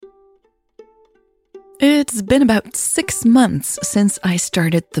It's been about 6 months since I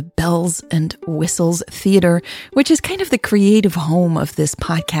started the Bells and Whistles Theater, which is kind of the creative home of this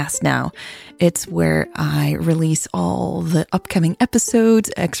podcast now. It's where I release all the upcoming episodes,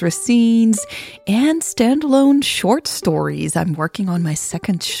 extra scenes, and standalone short stories. I'm working on my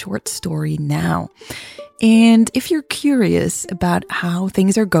second short story now. And if you're curious about how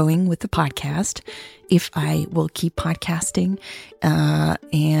things are going with the podcast, if I will keep podcasting,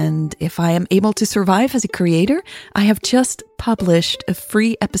 and if I am able to survive as a creator, I have just published a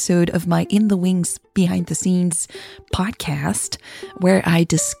free episode of my In the Wings Behind the Scenes podcast where I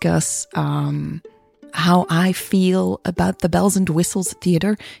discuss how I feel about the Bells and Whistles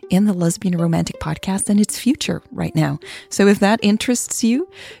Theater in the Lesbian Romantic Podcast and its future right now. So if that interests you,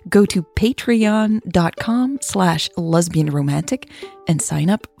 go to patreon.com/lesbianromantic and sign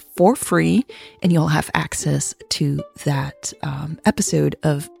up for free, and you'll have access to that episode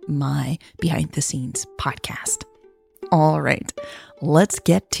of my Behind the Scenes podcast. All right, let's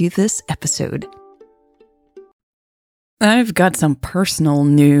get to this episode. I've got some personal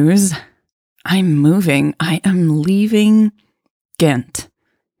news. I'm moving. I am leaving Ghent.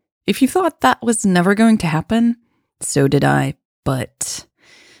 If you thought that was never going to happen, so did I, but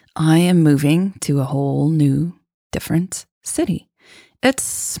I am moving to a whole new, different city. It's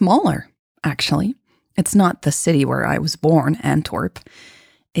smaller, actually. It's not the city where I was born, Antwerp.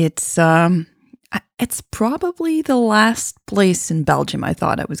 It's probably the last place in Belgium I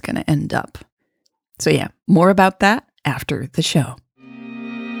thought I was going to end up. So yeah, more about that after the show.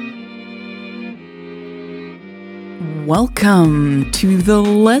 Welcome to the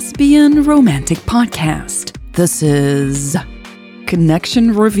Lesbian Romantic Podcast. This is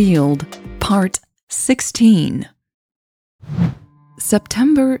Connection Revealed, Part 16.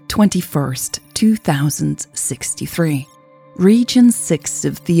 September 21st, 2063. Region 6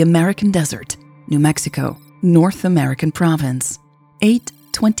 of the American Desert, New Mexico, North American Province.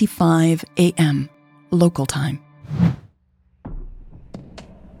 8:25 a.m. local time.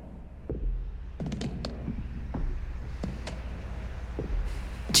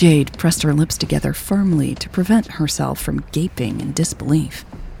 Jade pressed her lips together firmly to prevent herself from gaping in disbelief.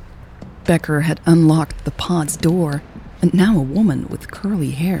 Becker had unlocked the pod's door, and now a woman with curly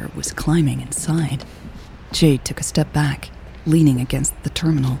hair was climbing inside. Jade took a step back, leaning against the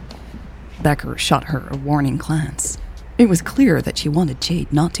terminal. Becker shot her a warning glance. It was clear that she wanted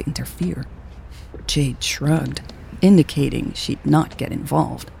Jade not to interfere. Jade shrugged, indicating she'd not get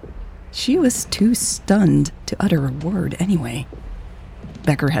involved. She was too stunned to utter a word anyway.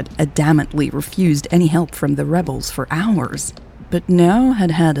 Becker had adamantly refused any help from the rebels for hours, but now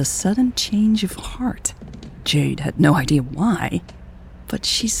had had a sudden change of heart. Jade had no idea why, but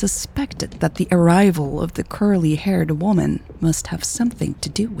she suspected that the arrival of the curly-haired woman must have something to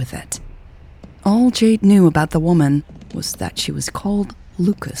do with it. All Jade knew about the woman was that she was called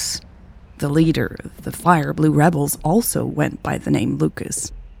Lucas. The leader of the Fire Blue Rebels also went by the name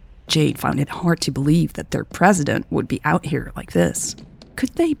Lucas. Jade found it hard to believe that their president would be out here like this.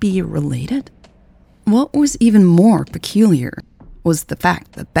 Could they be related? What was even more peculiar was the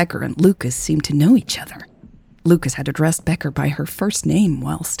fact that Becker and Lucas seemed to know each other. Lucas had addressed Becker by her first name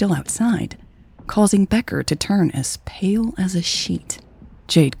while still outside, causing Becker to turn as pale as a sheet.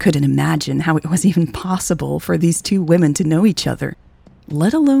 Jade couldn't imagine how it was even possible for these two women to know each other,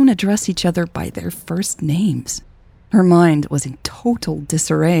 let alone address each other by their first names. Her mind was in total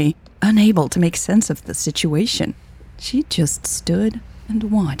disarray, unable to make sense of the situation. She just stood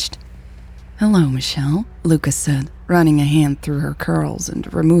and watched. "Hello, Michelle," Lucas said, running a hand through her curls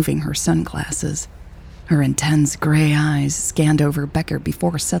and removing her sunglasses. Her intense gray eyes scanned over Becker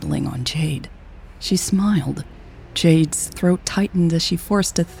before settling on Jade. She smiled. Jade's throat tightened as she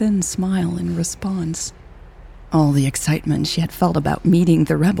forced a thin smile in response. All the excitement she had felt about meeting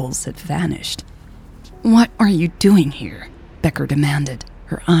the rebels had vanished. "What are you doing here?" Becker demanded,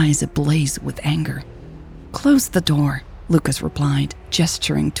 her eyes ablaze with anger. "Close the door," Lucas replied,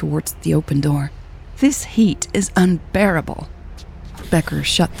 gesturing towards the open door. "This heat is unbearable." Becker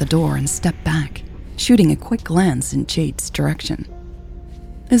shut the door and stepped back, shooting a quick glance in Jade's direction.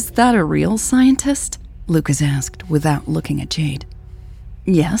 "Is that a real scientist?" Lucas asked without looking at Jade.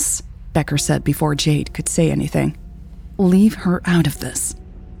 "Yes," Becker said before Jade could say anything. "Leave her out of this."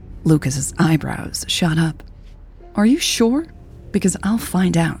 Lucas's eyebrows shot up. "Are you sure? Because I'll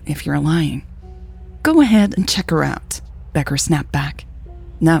find out if you're lying." "Go ahead and check her out," Becker snapped back.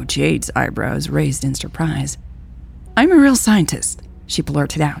 Now Jade's eyebrows raised in surprise. "I'm a real scientist," she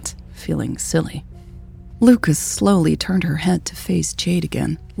blurted out, feeling silly. Lucas slowly turned her head to face Jade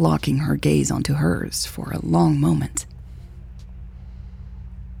again, locking her gaze onto hers for a long moment.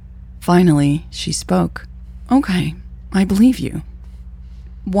 Finally, she spoke. Okay, I believe you.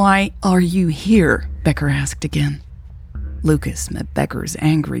 Why are you here? Becker asked again. Lucas met Becker's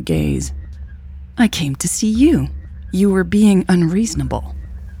angry gaze. I came to see you. You were being unreasonable.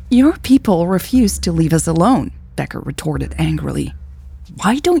 Your people refused to leave us alone, Becker retorted angrily.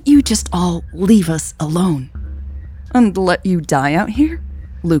 Why don't you just all leave us alone? And let you die out here?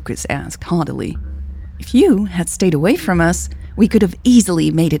 Lucas asked haughtily. If you had stayed away from us, we could have easily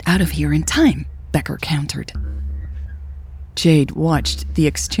made it out of here in time, Becker countered. Jade watched the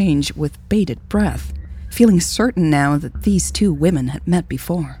exchange with bated breath, feeling certain now that these two women had met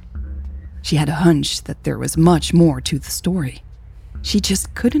before. She had a hunch that there was much more to the story. She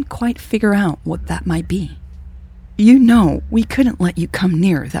just couldn't quite figure out what that might be. You know, we couldn't let you come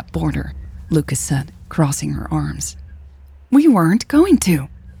near that border, Lucas said, crossing her arms. We weren't going to,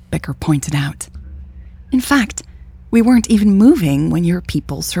 Becker pointed out. In fact, we weren't even moving when your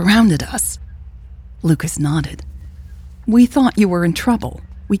people surrounded us. Lucas nodded. We thought you were in trouble.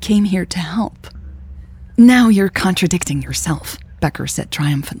 We came here to help. Now you're contradicting yourself, Becker said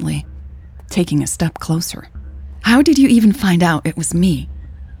triumphantly, taking a step closer. How did you even find out it was me?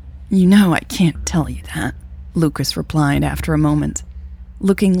 You know I can't tell you that, Lucas replied after a moment,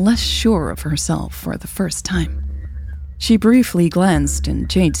 looking less sure of herself for the first time. She briefly glanced in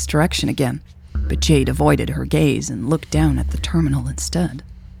Jade's direction again, but Jade avoided her gaze and looked down at the terminal instead.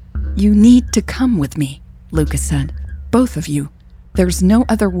 You need to come with me, Lucas said. Both of you. There's no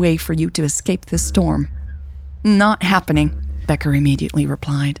other way for you to escape this storm. Not happening, Becker immediately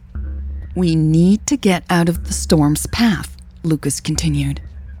replied. We need to get out of the storm's path, Lucas continued.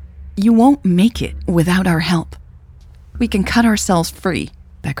 You won't make it without our help. We can cut ourselves free,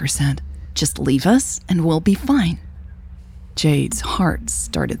 Becker said. Just leave us and we'll be fine. Jade's heart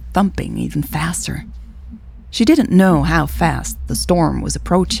started thumping even faster. She didn't know how fast the storm was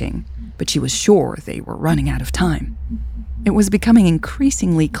approaching, but she was sure they were running out of time. It was becoming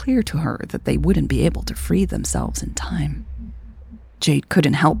increasingly clear to her that they wouldn't be able to free themselves in time. Jade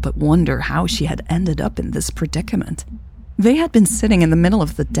couldn't help but wonder how she had ended up in this predicament. They had been sitting in the middle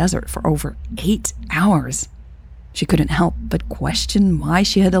of the desert for over 8 hours. She couldn't help but question why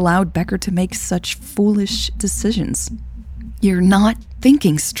she had allowed Becker to make such foolish decisions. You're not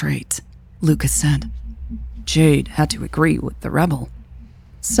thinking straight, Lucas said. Jade had to agree with the rebel.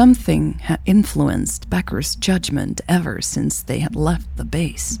 Something had influenced Becker's judgment ever since they had left the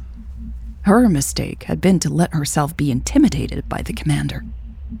base. Her mistake had been to let herself be intimidated by the commander.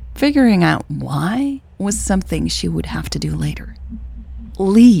 Figuring out why was something she would have to do later.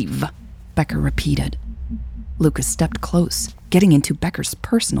 Leave, Becker repeated. Lucas stepped close, getting into Becker's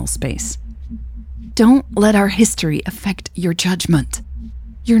personal space. Don't let our history affect your judgment.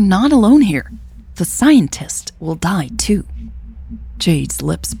 You're not alone here. The scientist will die too. Jade's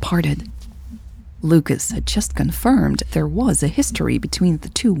lips parted. Lucas had just confirmed there was a history between the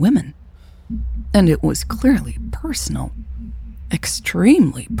two women. And it was clearly personal.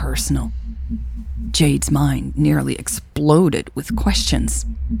 Extremely personal. Jade's mind nearly exploded with questions.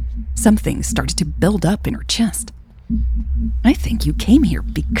 Something started to build up in her chest. I think you came here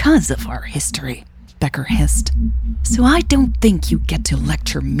because of our history, Becker hissed. So I don't think you get to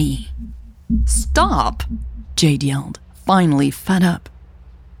lecture me. Stop, Jade yelled, finally fed up.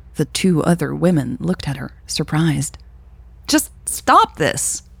 The two other women looked at her, surprised. Just stop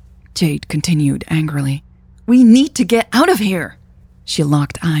this, Jade continued angrily. We need to get out of here. She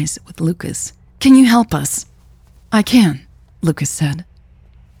locked eyes with Lucas. Can you help us? I can, Lucas said.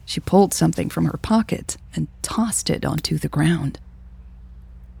 She pulled something from her pocket and tossed it onto the ground.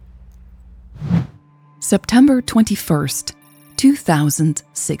 September 21st,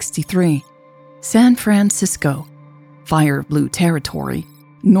 2063. San Francisco, Fire Blue Territory,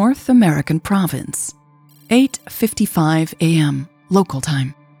 North American Province. 8:55 a.m. local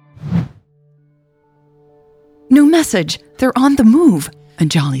time. New message! They're on the move,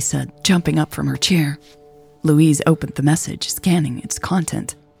 Anjali said, jumping up from her chair. Louise opened the message, scanning its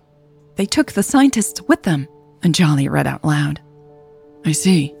content. They took the scientists with them, Anjali read out loud. I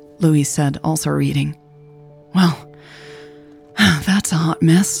see, Louise said, also reading. Well, that's a hot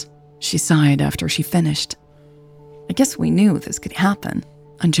mess, she sighed after she finished. I guess we knew this could happen,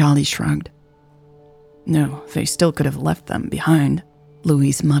 Anjali shrugged. No, they still could have left them behind,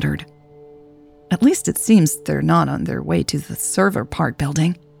 Louise muttered. At least it seems they're not on their way to the server park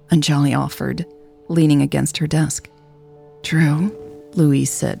building, Anjali offered, leaning against her desk. True,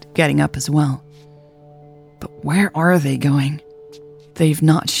 Louise said, getting up as well. But where are they going? They've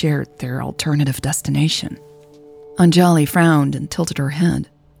not shared their alternative destination. Anjali frowned and tilted her head.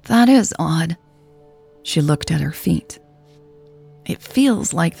 That is odd. She looked at her feet. It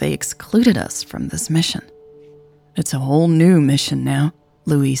feels like they excluded us from this mission." "It's a whole new mission now,"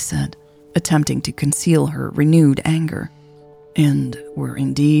 Louise said, attempting to conceal her renewed anger. "And we're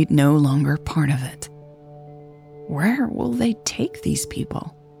indeed no longer part of it." "Where will they take these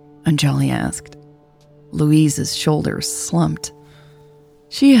people?" Anjali asked. Louise's shoulders slumped.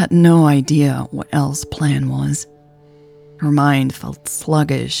 She had no idea what Elle's plan was. Her mind felt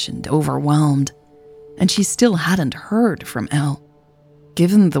sluggish and overwhelmed, and she still hadn't heard from Elle.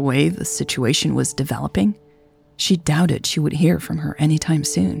 Given the way the situation was developing, she doubted she would hear from her anytime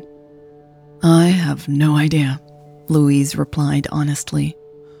soon. "I have no idea," Louise replied honestly.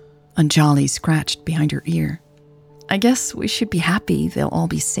 Anjali scratched behind her ear. "I guess we should be happy they'll all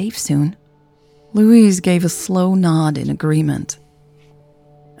be safe soon." Louise gave a slow nod in agreement.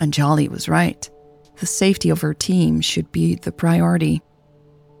 Anjali was right. The safety of her team should be the priority.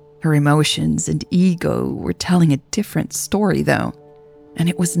 Her emotions and ego were telling a different story, though, and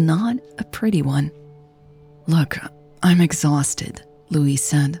it was not a pretty one. "Look, I'm exhausted," Louise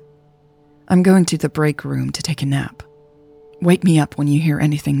said. "I'm going to the break room to take a nap. Wake me up when you hear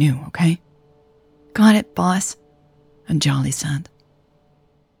anything new, okay?" "Got it, boss," Anjali said.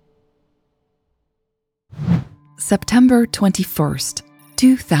 September 21st,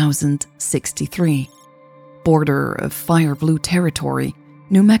 2063. Border of Fire Blue Territory,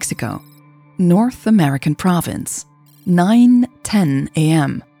 New Mexico, North American province, 9:10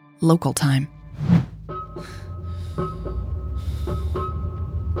 a.m. local time.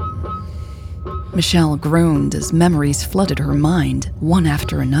 Michelle groaned as memories flooded her mind, one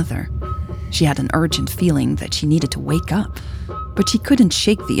after another. She had an urgent feeling that she needed to wake up, but she couldn't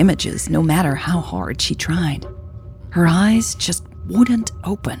shake the images no matter how hard she tried. Her eyes just wouldn't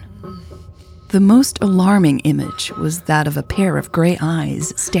open. The most alarming image was that of a pair of gray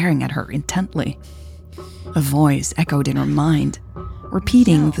eyes staring at her intently. A voice echoed in her mind,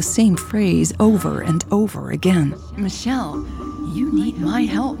 repeating the same phrase over and over again. "Michelle, you need my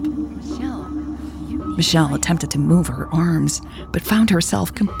help. Michelle attempted to move her arms, but found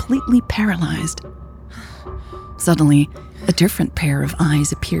herself completely paralyzed. Suddenly, a different pair of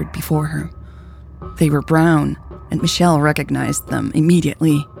eyes appeared before her. They were brown, and Michelle recognized them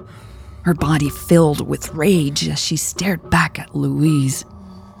immediately. Her body filled with rage as she stared back at Louise.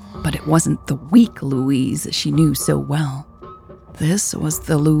 But it wasn't the weak Louise she knew so well. This was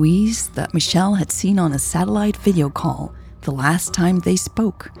the Louise that Michelle had seen on a satellite video call the last time they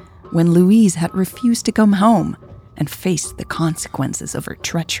spoke, when Louise had refused to come home and faced the consequences of her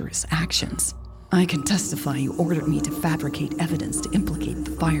treacherous actions. "I can testify you ordered me to fabricate evidence to implicate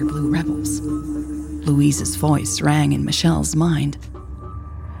the Fire Blue rebels." Louise's voice rang in Michelle's mind.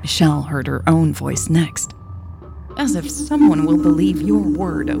 Michelle heard her own voice next. "As if someone will believe your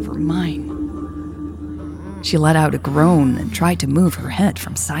word over mine." She let out a groan and tried to move her head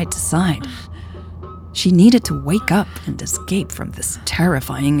from side to side. She needed to wake up and escape from this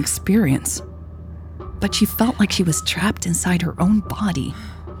terrifying experience. But she felt like she was trapped inside her own body,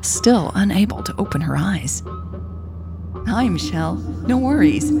 still unable to open her eyes. "Hi, Michelle. No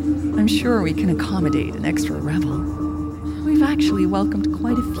worries. I'm sure we can accommodate an extra rebel. We've actually welcomed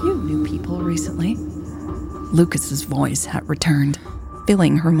quite a few new people recently." Lucas's voice had returned,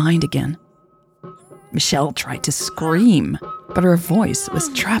 filling her mind again. Michelle tried to scream, but her voice was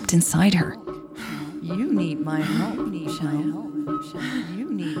trapped inside her. "You need my help, Michelle.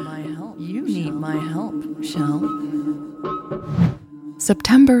 You need my help. You need my help, Michelle."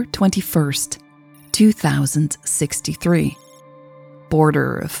 September 21st, 2063.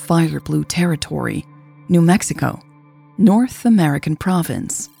 Border of Fire Blue Territory, New Mexico, North American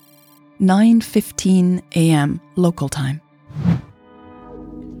province, 9:15 a.m. local time.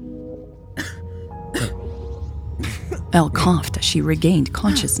 Elle coughed as she regained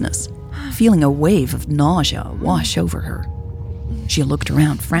consciousness, feeling a wave of nausea wash over her. She looked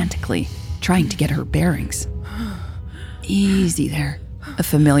around frantically, trying to get her bearings. "Easy there," a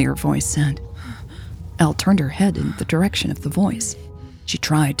familiar voice said. Elle turned her head in the direction of the voice. She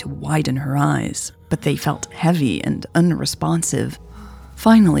tried to widen her eyes, but they felt heavy and unresponsive.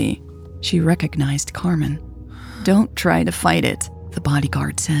 Finally, she recognized Carmen. "Don't try to fight it," the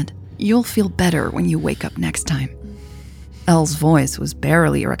bodyguard said. "You'll feel better when you wake up next time." Elle's voice was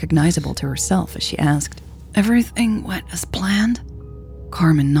barely recognizable to herself as she asked, "Everything went as planned?"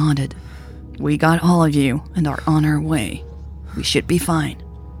 Carmen nodded. "We got all of you and are on our way. We should be fine."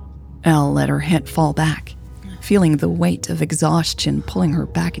 Elle let her head fall back, feeling the weight of exhaustion pulling her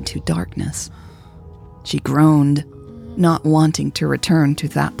back into darkness. She groaned, not wanting to return to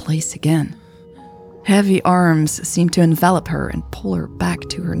that place again. Heavy arms seemed to envelop her and pull her back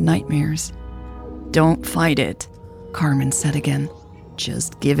to her nightmares. "Don't fight it," Carmen said again.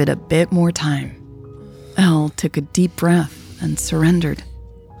 Just give it a bit more time. Elle took a deep breath and surrendered.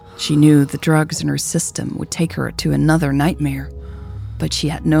 She knew the drugs in her system would take her to another nightmare, but she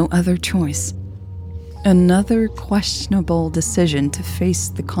had no other choice. Another questionable decision to face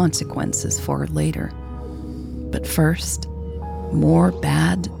the consequences for later. But first, more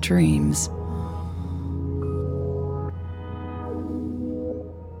bad dreams.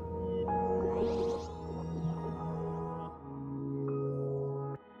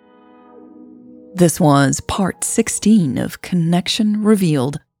 This was part 16 of Connection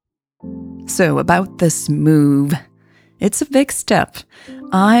Revealed. So about this move, it's a big step.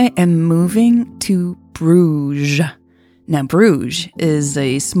 I am moving to Bruges. Now, Bruges is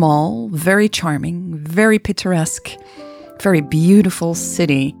a small, very charming, very picturesque, very beautiful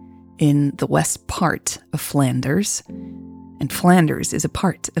city in the west part of Flanders. And Flanders is a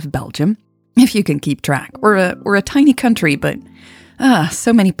part of Belgium, if you can keep track. We're a tiny country, but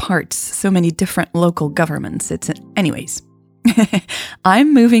so many parts, so many different local governments. Anyways,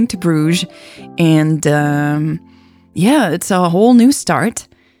 I'm moving to Bruges, and it's a whole new start,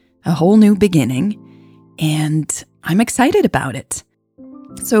 a whole new beginning, and I'm excited about it.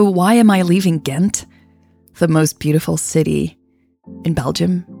 So why am I leaving Ghent, the most beautiful city in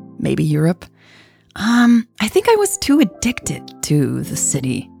Belgium, maybe Europe? I think I was too addicted to the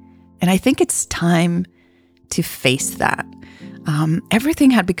city, and I think it's time to face that. Everything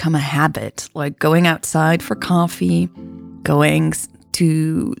had become a habit, like going outside for coffee, going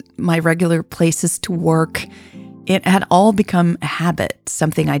to my regular places to work. It had all become a habit,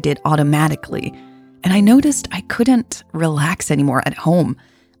 something I did automatically. And I noticed I couldn't relax anymore at home.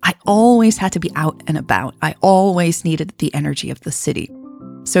 I always had to be out and about. I always needed the energy of the city.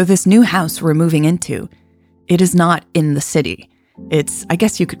 So this new house we're moving into, it is not in the city. It's, I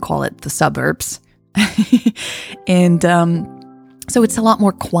guess you could call it the suburbs. And so it's a lot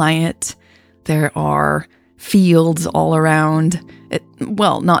more quiet. There are fields all around.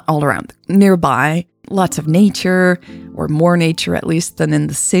 Not all around. Nearby, lots of nature, or more nature at least than in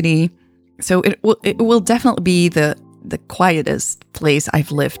the city. So it will definitely be the quietest place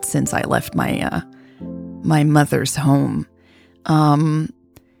I've lived since I left my mother's home. And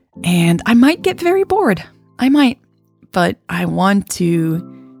I might get very bored. I might, but I want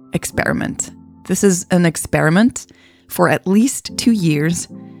to experiment. This is an experiment. For at least 2 years,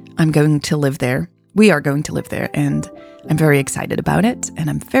 I'm going to live there. We are going to live there, and I'm very excited about it. And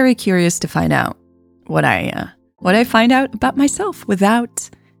I'm very curious to find out what I find out about myself without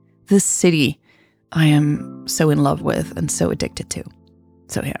this city I am so in love with and so addicted to.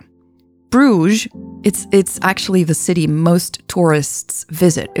 So yeah, Bruges. It's actually the city most tourists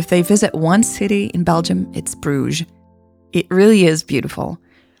visit. If they visit one city in Belgium, it's Bruges. It really is beautiful.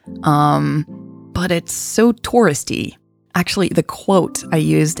 But it's so touristy. Actually, the quote I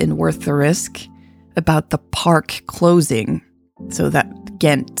used in Worth the Risk about the park closing, so that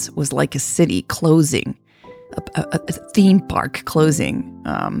Ghent was like a city closing, a theme park closing.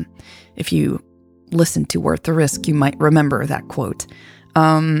 If you listen to Worth the Risk, you might remember that quote.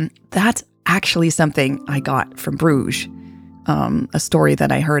 That's actually something I got from Bruges. A story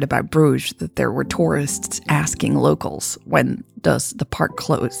that I heard about Bruges, that there were tourists asking locals, when does the park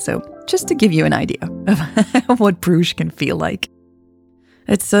close? So just to give you an idea of what Bruges can feel like.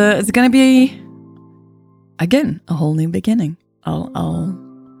 It's going to be, again, a whole new beginning.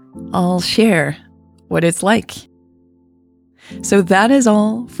 I'll share what it's like. So that is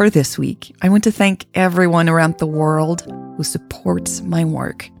all for this week. I want to thank everyone around the world who supports my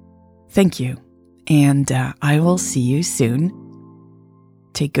work. Thank you. And I will see you soon.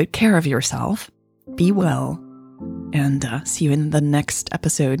 Take good care of yourself. Be well. And see you in the next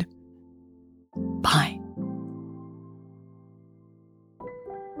episode. Bye.